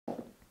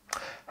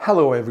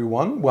Hello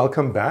everyone,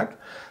 welcome back.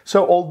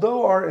 So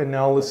although our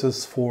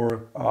analysis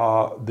for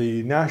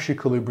the Nash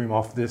equilibrium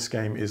of this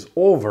game is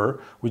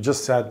over, we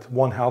just said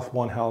one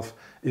half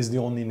is the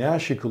only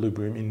Nash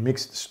equilibrium in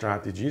mixed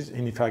strategies,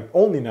 in fact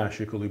only Nash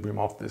equilibrium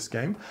of this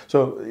game.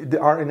 So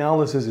our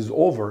analysis is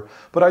over,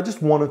 but I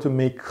just wanted to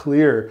make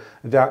clear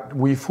that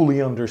we fully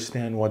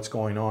understand what's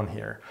going on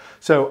here.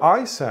 So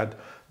I said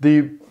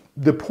the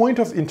point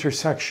of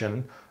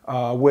intersection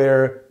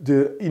where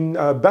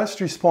the best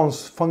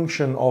response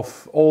function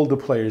of all the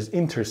players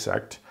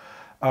intersect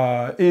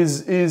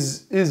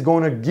is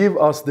going to give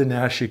us the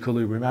Nash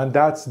equilibrium, and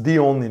that's the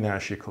only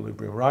Nash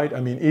equilibrium, right? I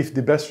mean, if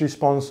the best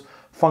response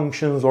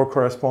functions or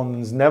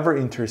correspondence never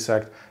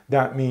intersect,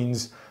 that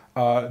means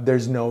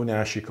there's no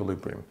Nash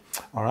equilibrium,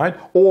 all right?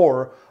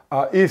 Or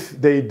if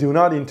they do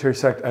not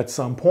intersect at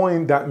some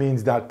point, that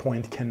means that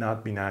point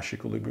cannot be Nash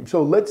equilibrium.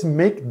 So let's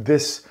make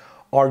this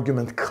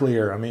argument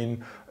clear. I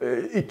mean,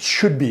 it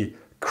should be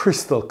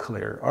crystal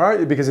clear, all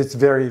right? Because it's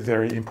very,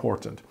 very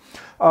important.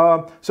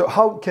 So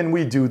how can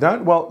we do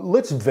that? Well,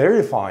 let's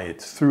verify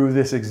it through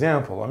this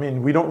example. I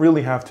mean, we don't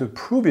really have to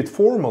prove it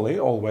formally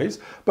always,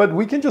 but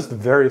we can just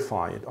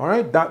verify it, all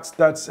right?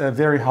 That's a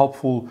very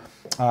helpful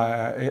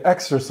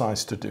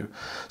exercise to do.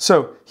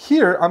 So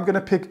here I'm going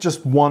to pick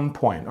just one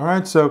point, all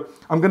right? So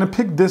I'm going to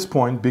pick this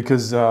point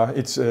because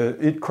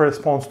it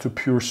corresponds to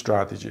pure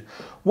strategy.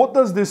 What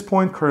does this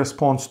point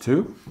correspond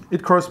to?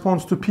 It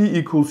corresponds to P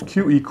equals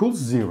Q equals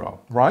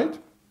 0, right?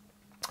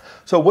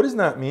 So what does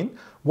that mean?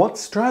 What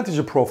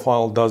strategy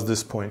profile does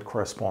this point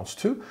correspond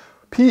to?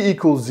 P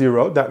equals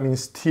 0, that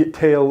means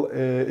tail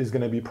is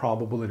going to be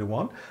probability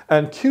 1.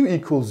 And Q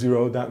equals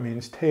 0, that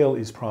means tail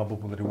is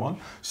probability 1.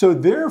 So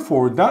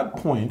therefore, that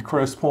point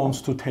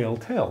corresponds to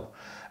tail-tail.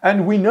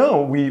 And we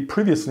know, we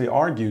previously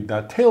argued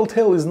that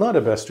tail-tail is not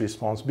a best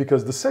response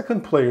because the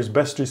second player's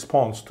best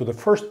response to the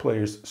first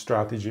player's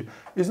strategy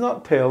is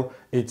not tail,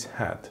 it's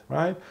head,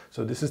 right?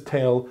 So this is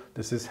tail,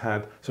 this is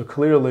head. So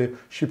clearly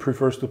she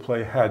prefers to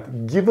play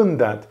head, given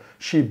that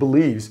she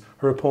believes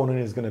her opponent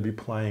is going to be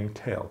playing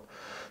tail.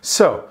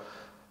 So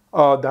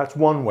that's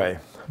one way.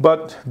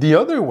 But the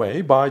other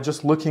way, by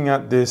just looking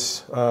at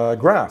this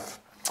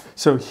graph.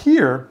 So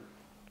here,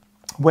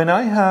 when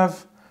I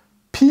have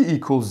P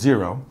equals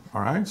 0,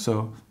 all right,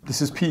 so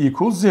this is P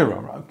equals 0,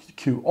 right?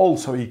 Q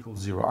also equals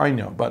 0, I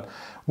know. But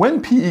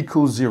when P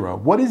equals 0,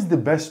 what is the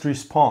best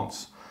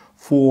response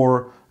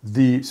for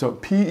so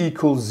P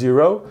equals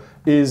 0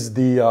 is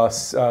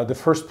the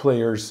first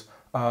player's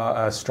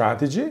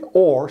strategy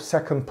or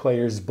second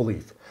player's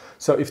belief.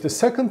 So if the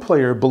second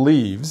player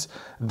believes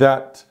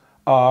that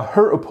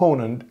her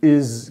opponent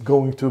is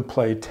going to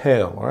play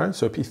tail, all right?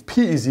 So if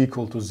P is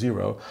equal to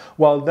 0,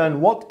 well then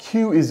what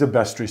Q is the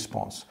best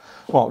response?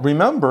 Well,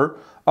 remember,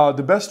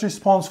 the best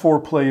response for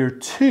player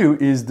 2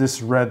 is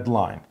this red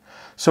line.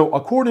 So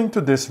according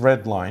to this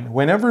red line,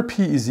 whenever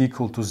P is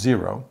equal to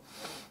 0,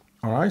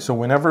 all right, so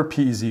whenever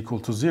P is equal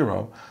to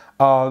 0,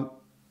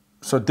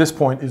 so this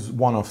point is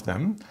one of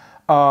them,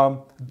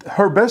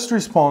 her best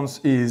response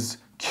is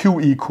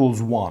Q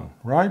equals 1,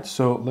 right?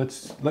 So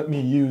let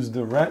me use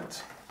the red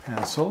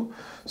pencil.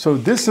 So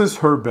this is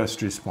her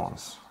best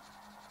response.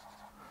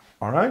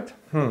 All right?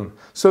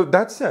 So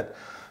that's it.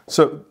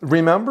 So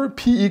remember,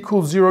 P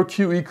equals 0,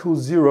 Q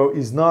equals 0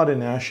 is not a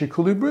Nash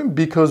equilibrium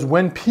because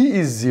when P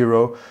is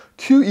 0,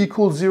 Q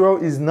equals 0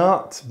 is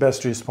not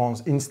best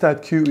response.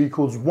 Instead, Q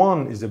equals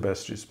 1 is the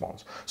best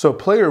response. So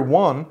player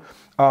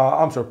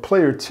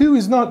 2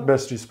 is not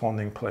best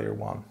responding player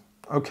 1.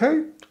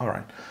 Okay? All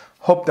right.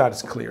 Hope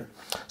that's clear.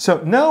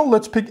 So now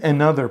let's pick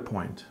another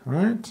point,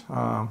 right?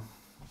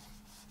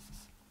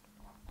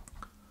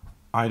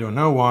 I don't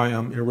know why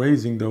I'm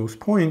erasing those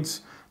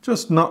points,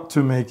 just not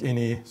to make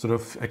any sort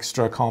of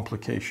extra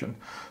complication.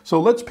 So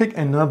let's pick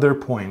another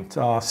point.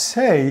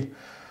 Say,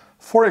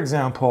 for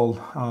example,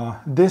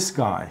 this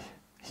guy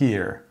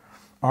here,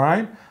 all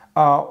right?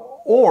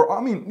 Or,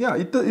 I mean, yeah,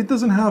 it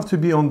doesn't have to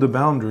be on the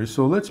boundary.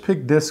 So let's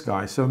pick this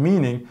guy. So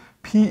meaning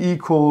P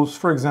equals,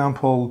 for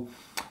example,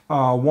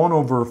 1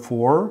 over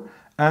 4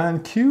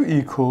 and Q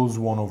equals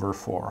 1 over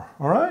 4,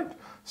 all right?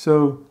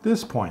 So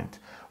this point.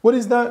 What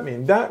does that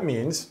mean? That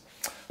means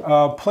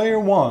player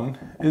 1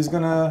 is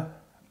going to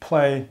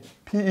play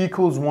P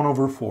equals 1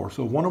 over 4.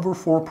 So 1 over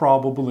 4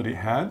 probability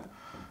head,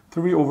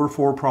 3 over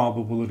 4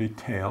 probability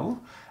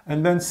tail,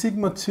 and then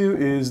sigma 2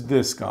 is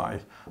this guy.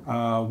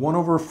 1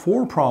 over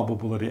 4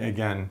 probability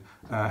again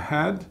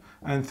head,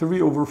 and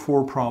 3 over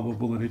 4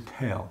 probability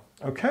tail,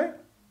 okay?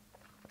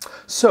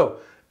 So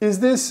is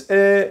this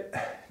a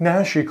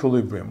Nash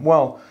equilibrium?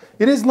 Well,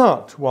 it is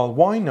not. Well,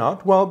 why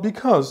not? Well,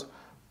 because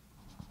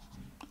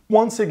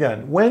once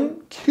again,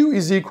 when Q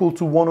is equal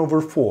to 1 over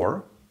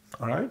 4,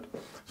 all right?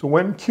 So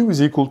when Q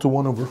is equal to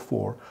 1 over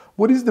 4,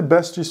 what is the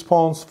best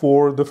response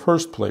for the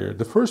first player?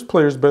 The first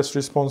player's best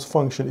response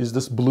function is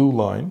this blue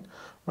line,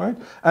 right?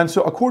 And so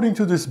according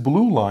to this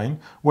blue line,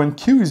 when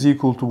q is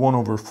equal to 1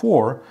 over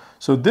 4,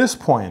 so this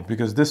point,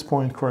 because this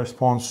point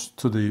corresponds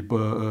to the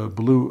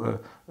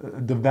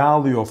the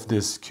value of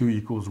this q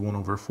equals 1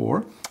 over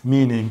 4,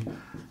 meaning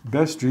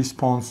best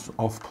response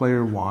of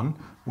player 1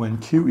 when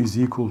q is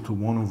equal to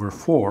 1 over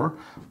 4,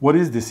 what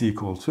is this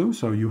equal to?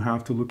 So you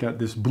have to look at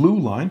this blue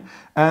line,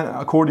 and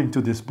according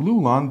to this blue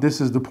line, this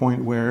is the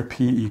point where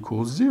p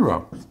equals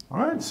 0. All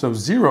right, so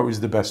 0 is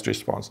the best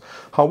response.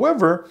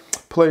 However,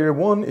 player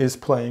 1 is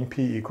playing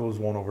p equals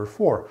 1 over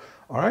 4.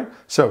 All right,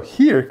 so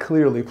here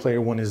clearly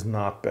player 1 is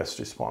not best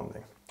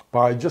responding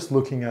by just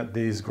looking at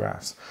these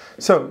graphs.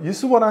 So you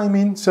see what I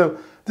mean? So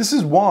this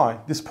is why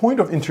this point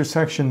of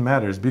intersection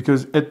matters,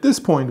 because at this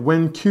point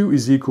when q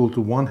is equal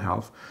to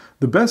 1/2,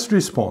 the best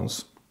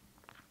response,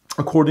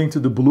 according to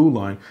the blue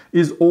line,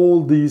 is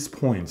all these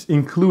points,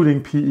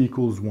 including p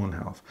equals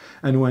 1/2.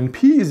 And when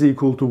p is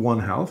equal to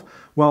 1/2,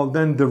 well,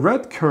 then the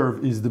red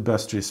curve is the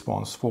best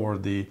response for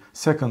the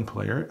second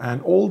player,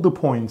 and all the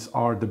points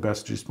are the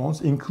best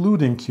response,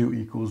 including q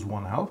equals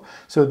 1/2.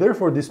 So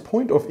therefore, this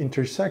point of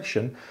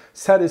intersection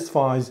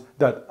satisfies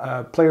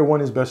that player 1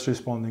 is best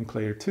responding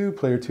player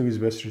 2 is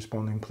best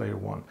responding player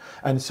 1.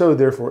 And so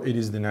therefore, it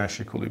is the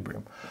Nash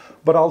equilibrium.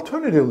 But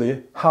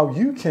alternatively, how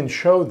you can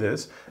show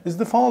this is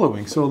the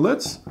following. So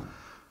let's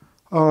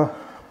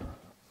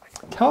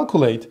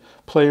calculate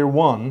player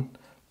 1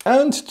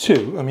 and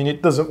 2. I mean,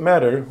 it doesn't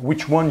matter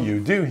which one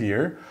you do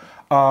here,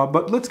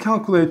 but let's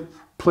calculate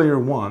player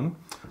 1.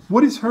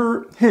 What is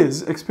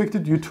his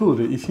expected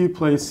utility if he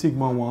plays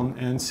sigma 1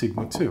 and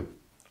sigma 2?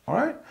 All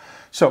right?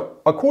 So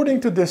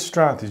according to this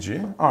strategy,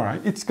 all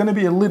right, it's going to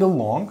be a little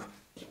long.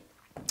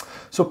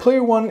 So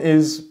player 1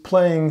 is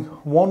playing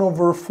 1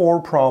 over 4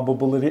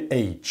 probability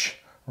h,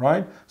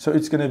 right? So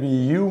it's going to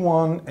be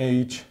u1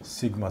 h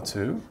sigma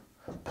 2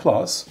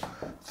 plus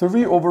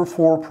 3 over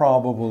 4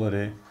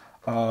 probability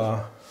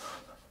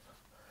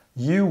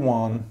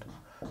u1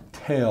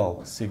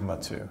 tail sigma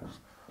 2.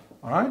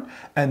 All right?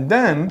 And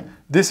then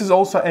this is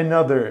also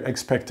another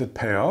expected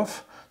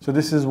payoff. So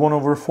this is 1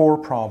 over 4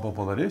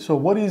 probability. So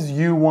what is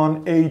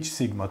u1 h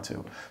sigma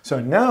 2? So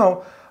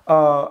now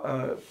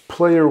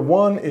player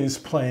 1 is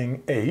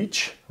playing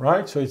h,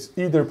 right? So it's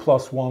either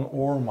 +1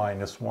 or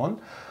 -1.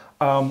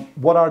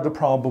 What are the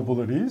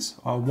probabilities?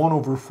 1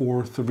 over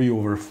 4, 3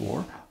 over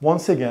 4.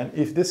 Once again,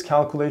 if this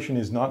calculation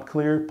is not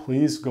clear,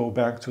 please go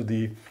back to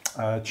the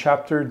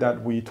chapter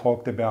that we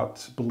talked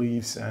about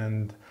beliefs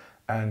and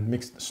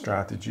mixed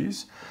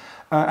strategies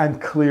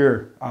and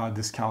clear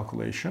this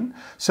calculation.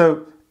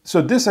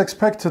 So this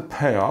expected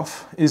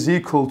payoff is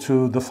equal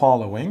to the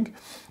following.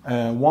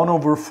 1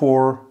 over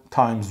 4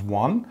 times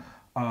 1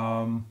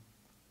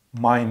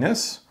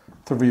 minus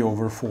 3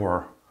 over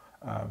 4,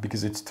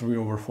 because it's 3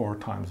 over 4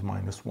 times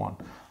 -1.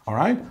 All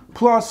right?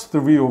 Plus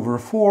 3 over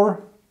 4.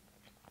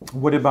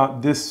 What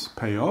about this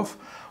payoff?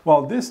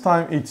 Well, this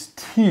time it's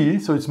t,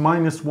 so it's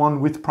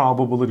 -1 with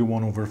probability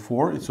 1 over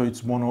 4. So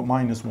it's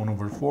minus 1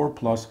 over 4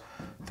 plus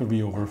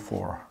 3 over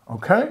 4.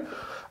 Okay?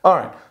 All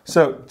right, so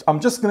I'm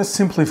just going to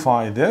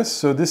simplify this.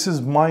 So this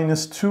is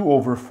 -2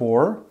 over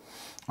 4.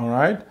 All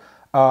right?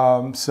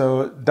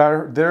 So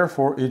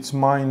therefore, it's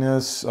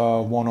minus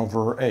 1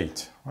 over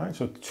 8, right?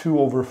 So 2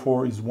 over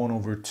 4 is 1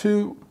 over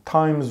 2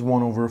 times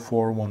 1 over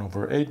 4, 1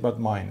 over 8, but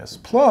minus.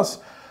 Plus,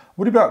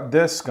 what about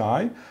this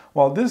guy?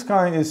 Well, this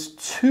guy is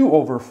 2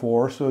 over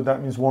 4, so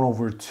that means 1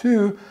 over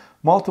 2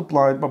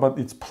 multiplied, but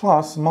it's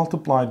plus,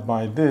 multiplied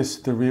by this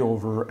 3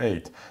 over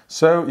 8.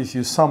 So if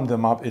you sum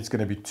them up, it's going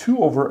to be 2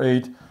 over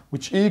 8,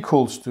 which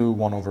equals to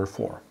 1 over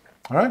 4.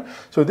 All right?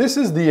 So this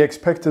is the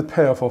expected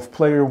payoff of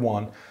player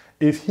 1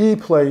 if he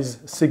plays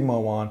sigma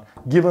 1,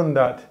 given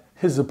that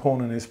his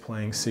opponent is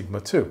playing sigma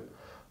 2.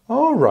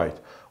 All right.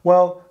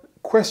 Well,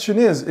 question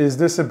is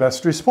this a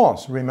best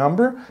response?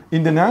 Remember,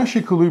 in the Nash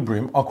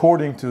equilibrium,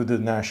 according to the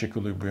Nash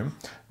equilibrium,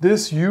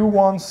 this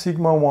u1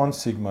 sigma 1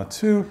 sigma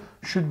 2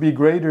 should be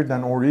greater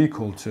than or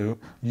equal to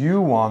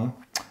u1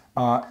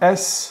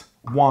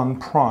 s1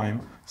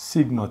 prime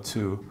sigma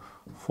 2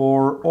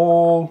 for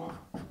all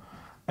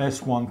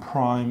s1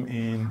 prime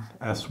in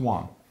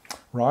s1,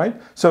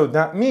 right? So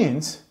that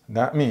means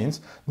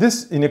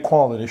this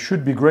inequality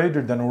should be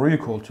greater than or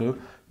equal to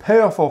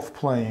payoff of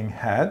playing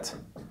head,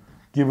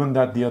 given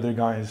that the other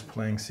guy is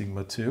playing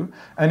sigma 2,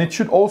 and it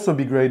should also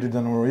be greater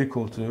than or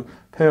equal to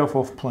payoff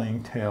of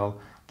playing tail,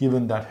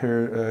 given that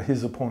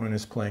his opponent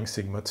is playing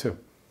sigma 2.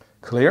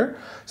 Clear?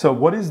 So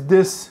what is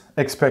this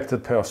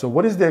expected payoff? So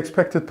what is the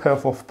expected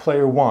payoff of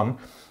player 1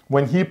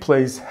 when he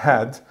plays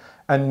head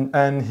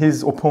and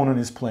his opponent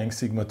is playing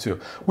sigma 2?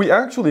 We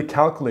actually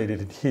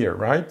calculated it here,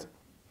 right?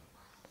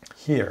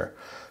 Here.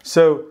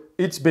 So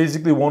it's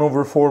basically 1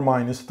 over 4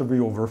 minus 3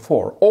 over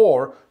 4.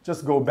 Or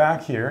just go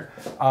back here.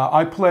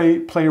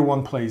 Player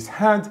 1 plays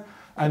head,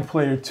 and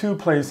player 2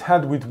 plays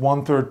head with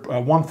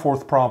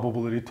 1/4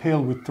 probability,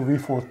 tail with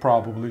 3/4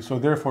 probability. So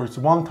therefore it's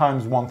 1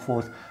 times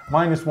 1/4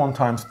 minus 1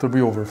 times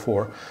 3 over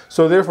 4.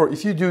 So therefore,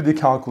 if you do the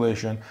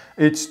calculation,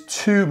 it's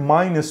 2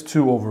 minus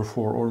 2 over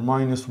 4 or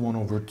minus 1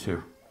 over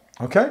 2.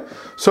 Okay?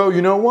 So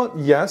you know what?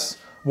 Yes,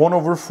 1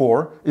 over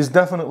 4 is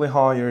definitely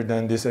higher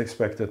than this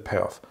expected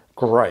payoff.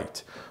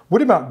 Great.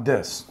 What about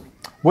this?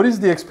 What is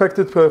the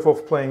expected payoff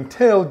of playing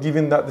tail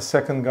given that the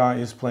second guy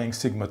is playing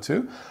sigma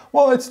 2?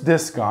 Well, it's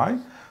this guy,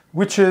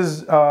 which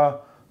is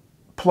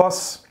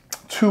plus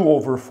 2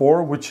 over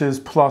 4, which is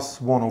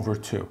plus 1 over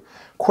 2.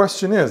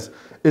 Question is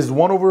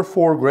 1 over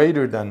 4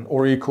 greater than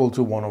or equal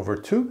to 1 over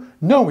 2?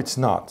 No, it's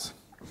not.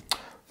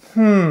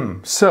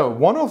 So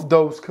one of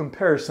those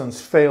comparisons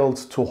failed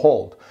to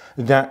hold.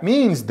 That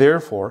means,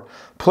 therefore,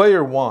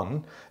 player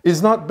 1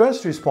 is not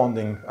best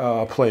responding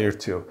player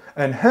 2.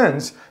 And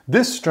hence,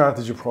 this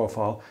strategy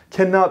profile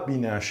cannot be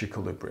Nash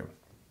equilibrium.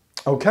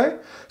 Okay?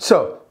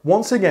 So,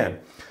 once again,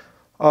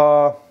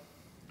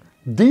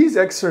 these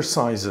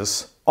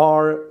exercises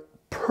are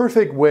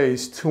perfect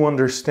ways to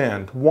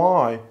understand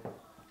why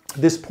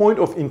this point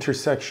of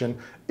intersection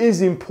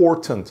is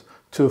important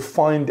to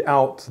find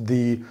out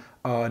the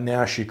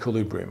Nash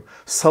equilibrium.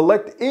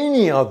 Select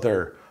any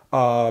other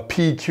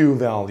PQ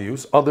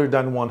values other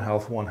than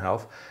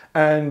 1/2,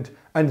 and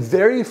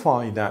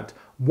verify that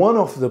one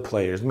of the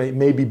players,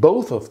 maybe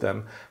both of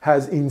them,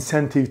 has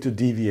incentive to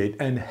deviate,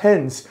 and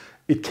hence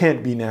it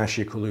can't be Nash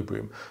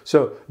equilibrium.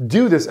 So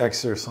do this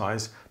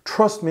exercise.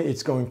 Trust me,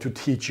 it's going to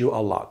teach you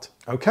a lot.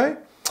 Okay?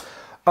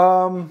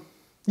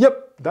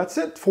 Yep, that's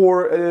it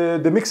for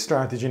the mixed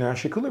strategy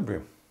Nash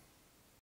equilibrium.